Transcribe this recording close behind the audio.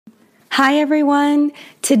Hi everyone.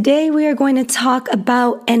 Today we are going to talk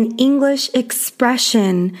about an English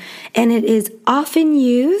expression, and it is often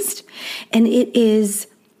used, and it is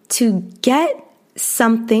to get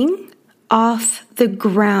something off the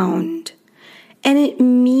ground. And it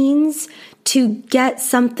means to get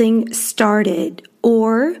something started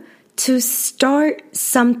or to start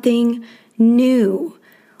something new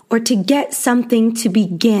or to get something to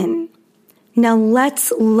begin. Now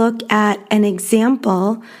let's look at an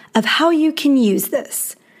example of how you can use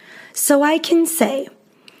this. So I can say,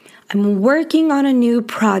 I'm working on a new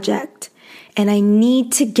project and I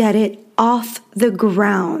need to get it off the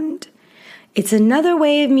ground. It's another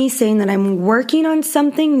way of me saying that I'm working on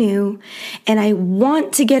something new and I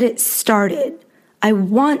want to get it started. I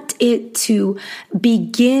want it to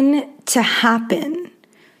begin to happen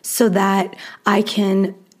so that I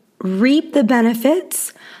can reap the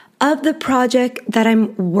benefits of the project that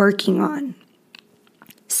I'm working on.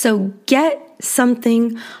 So get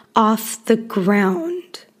something off the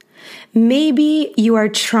ground. Maybe you are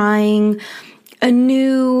trying a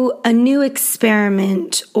new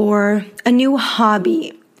experiment or a new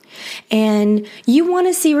hobby and you want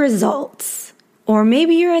to see results. Or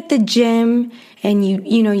maybe you're at the gym and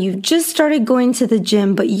you've just started going to the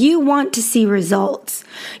gym, but you want to see results.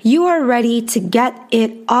 You are ready to get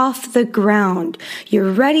it off the ground.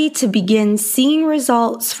 You're ready to begin seeing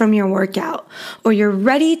results from your workout, or you're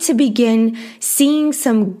ready to begin seeing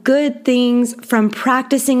some good things from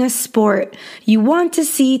practicing a sport. You want to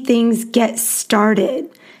see things get started.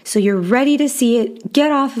 So you're ready to see it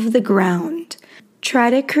get off of the ground. Try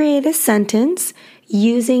to create a sentence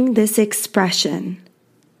using this expression.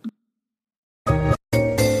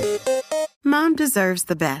 Mom deserves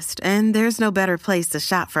the best, and there's no better place to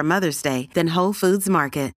shop for Mother's Day than Whole Foods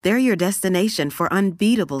Market. They're your destination for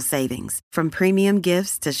unbeatable savings, from premium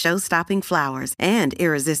gifts to show-stopping flowers and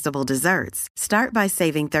irresistible desserts. Start by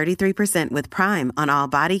saving 33% with Prime on all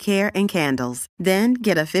body care and candles. Then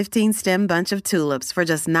get a 15-stem bunch of tulips for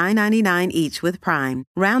just $9.99 each with Prime.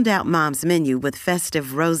 Round out Mom's menu with festive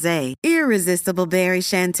rosé, irresistible berry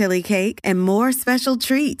chantilly cake, and more special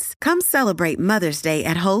treats. Come celebrate Mother's Day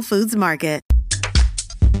at Whole Foods Market.